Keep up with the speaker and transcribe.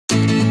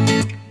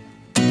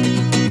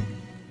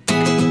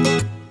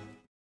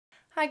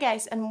Hi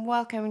guys, and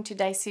welcome to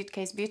today's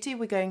Suitcase Beauty.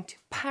 We're going to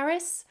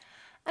Paris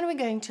and we're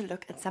going to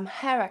look at some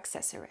hair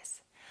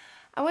accessories.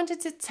 I wanted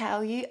to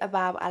tell you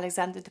about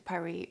Alexandre de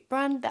Paris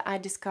brand that I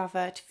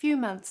discovered a few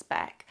months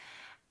back.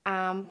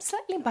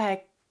 Slightly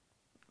by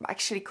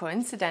actually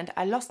coincidence,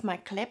 I lost my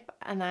clip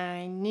and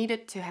I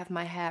needed to have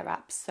my hair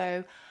up,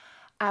 so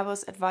I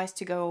was advised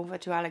to go over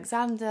to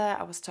Alexandre.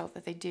 I was told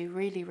that they do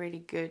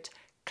really good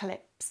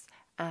clips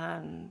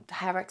and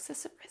hair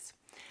accessories.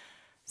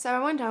 So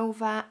I went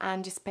over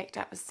and just picked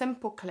up a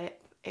simple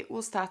clip. It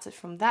all started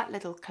from that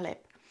little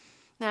clip.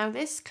 Now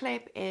this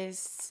clip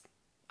is,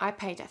 I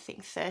paid I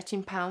think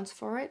 £13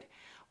 for it,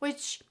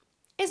 which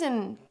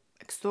isn't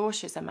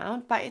extortionate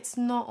amount, but it's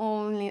not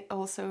only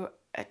also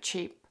a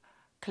cheap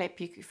clip.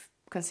 You could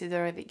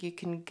consider that you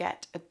can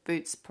get at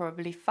Boots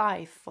probably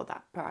 £5 for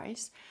that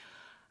price.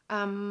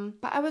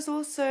 But I was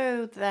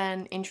also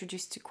then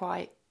introduced to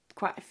quite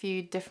a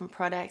few different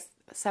products,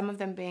 some of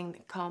them being the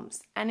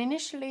combs. And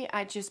initially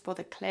I just bought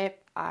a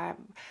clip.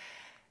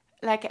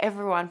 Like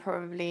everyone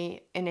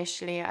probably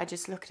initially, I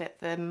just looked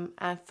at them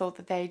and thought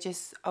that they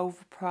just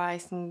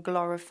overpriced and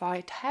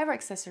glorified hair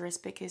accessories,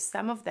 because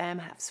some of them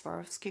have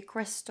Swarovski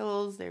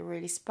crystals, they're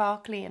really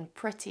sparkly and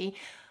pretty,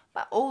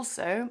 but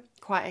also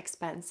quite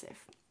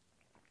expensive.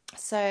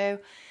 So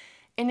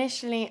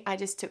initially I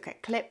just took a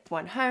clip,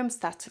 went home,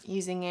 started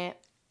using it,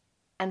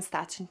 and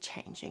started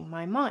changing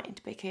my mind,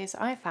 because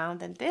I found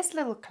that this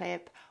little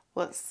clip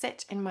will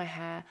sit in my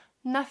hair,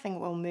 nothing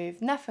will move,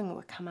 nothing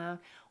will come out.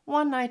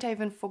 One night I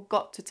even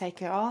forgot to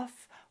take it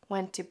off,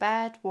 went to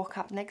bed, woke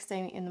up next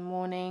day in the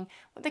morning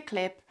with the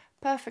clip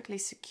perfectly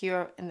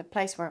secure in the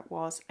place where it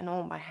was and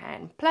all my hair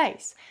in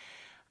place.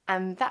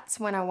 And that's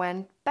when I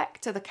went back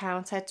to the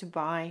counter to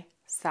buy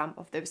some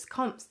of those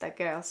combs that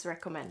girls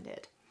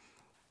recommended.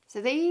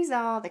 So these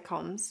are the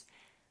combs.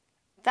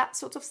 That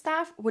sort of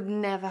stuff would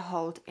never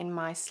hold in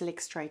my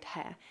slick straight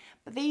hair,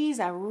 but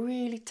these are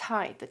really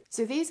tight.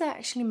 So these are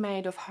actually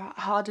made of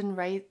hardened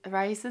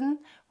resin,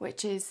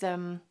 which is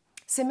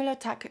similar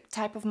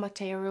type of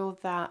material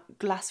that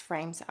glasses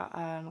frames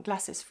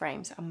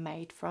are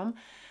made from,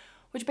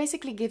 which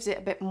basically gives it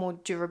a bit more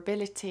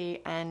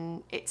durability,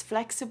 and it's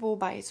flexible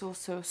but it's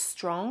also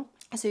strong.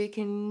 So you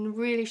can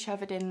really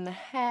shove it in the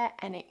hair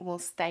and it will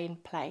stay in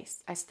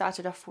place. I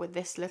started off with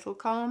this little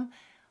comb,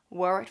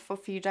 wore it for a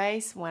few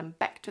days, went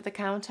back to the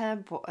counter,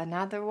 bought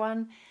another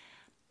one,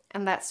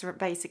 and that's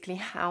basically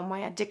how my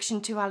addiction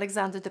to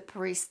Alexandre de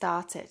Paris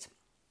started.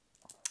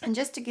 And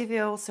just to give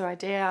you also an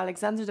idea,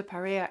 Alexandre de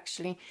Paris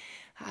actually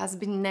has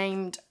been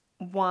named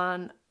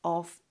one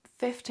of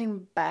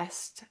 15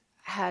 best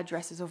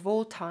hairdressers of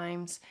all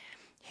times.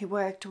 He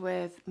worked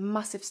with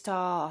massive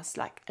stars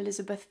like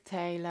Elizabeth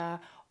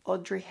Taylor,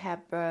 Audrey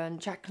Hepburn,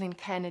 Jacqueline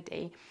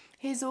Kennedy.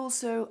 He's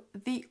also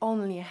the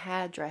only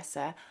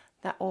hairdresser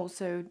that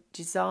also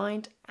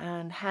designed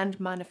and hand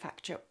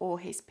manufactured all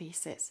his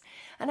pieces.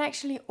 And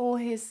actually all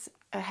his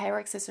hair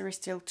accessories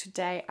still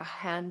today are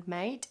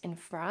handmade in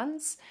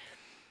France.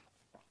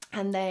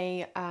 And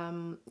they,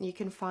 you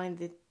can find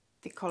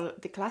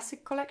the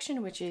classic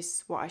collection, which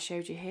is what I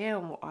showed you here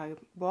and what I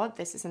bought.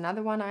 This is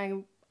another one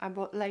I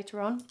bought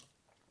later on.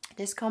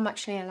 This comb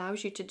actually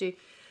allows you to do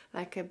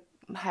like a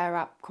hair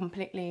up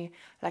completely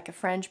like a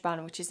French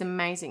bun, which is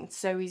amazing. It's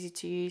so easy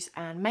to use,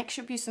 and make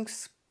sure you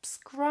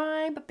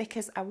subscribe,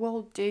 because I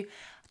will do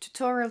a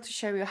tutorial to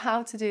show you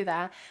how to do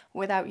that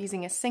without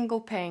using a single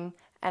pin,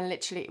 and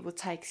literally it will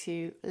take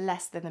you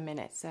less than a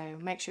minute. So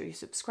make sure you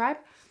subscribe.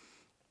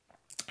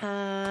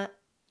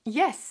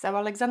 Yes, so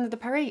Alexandre de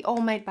Paris,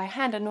 all made by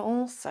hand, and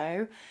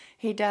also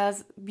he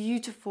does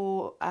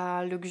beautiful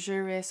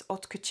luxurious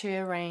haute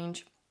couture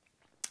range,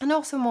 and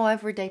also more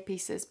everyday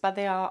pieces, but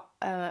they are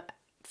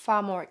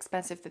far more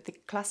expensive than the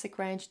classic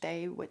range.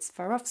 They with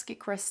Swarovski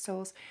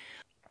crystals.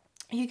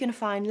 You can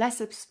find less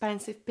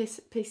expensive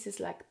pieces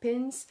like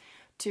pins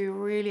to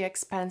really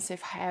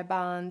expensive hair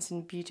bands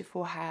and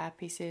beautiful hair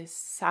pieces.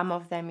 Some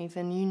of them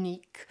even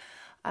unique,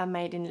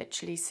 made in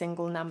literally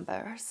single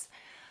numbers.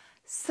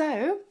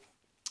 So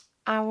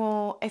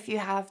if you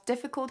have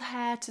difficult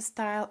hair to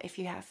style, if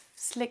you have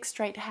slick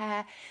straight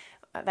hair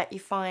that you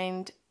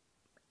find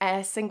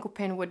a single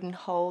pin wouldn't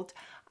hold,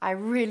 I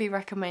really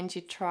recommend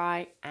you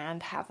try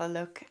and have a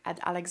look at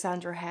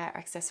Alexandre hair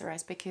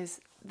accessories,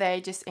 because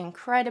they're just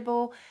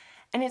incredible.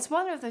 And it's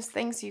one of those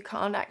things you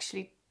can't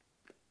actually,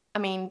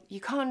 you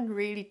can't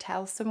really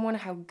tell someone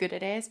how good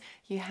it is.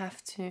 You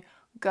have to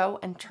go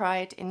and try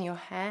it in your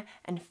hair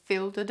and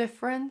feel the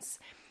difference.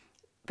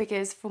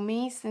 Because for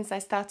me, since I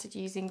started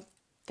using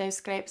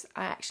those clips,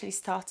 I actually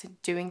started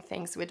doing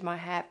things with my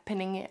hair,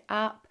 pinning it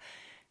up,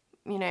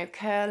 you know,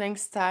 curling,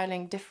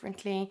 styling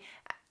differently,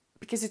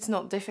 because it's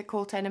not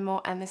difficult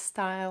anymore, and the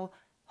style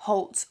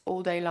holds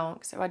all day long.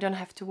 So I don't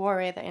have to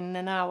worry that in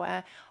an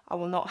hour I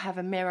will not have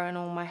a mirror and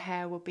all my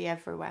hair will be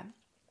everywhere.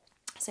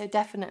 So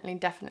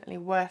definitely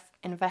worth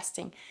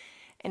investing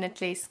in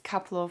at least a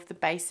couple of the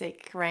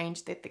basic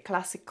range, the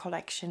classic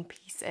collection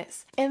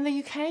pieces. In the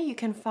UK you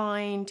can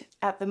find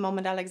at the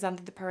moment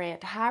Alexandre de Paris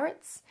at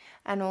Harrods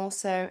and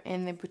also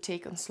in the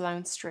boutique on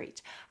Sloane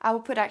Street. I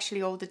will put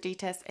actually all the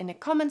details in the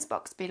comments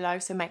box below,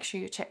 so make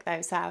sure you check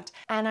those out.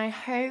 And I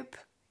hope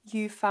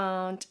you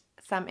found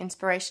some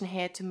inspiration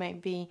here to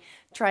maybe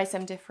try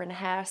some different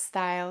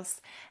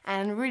hairstyles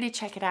and really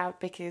check it out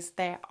because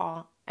they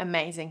are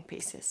amazing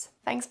pieces.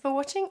 Thanks for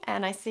watching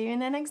and I see you in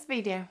the next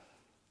video.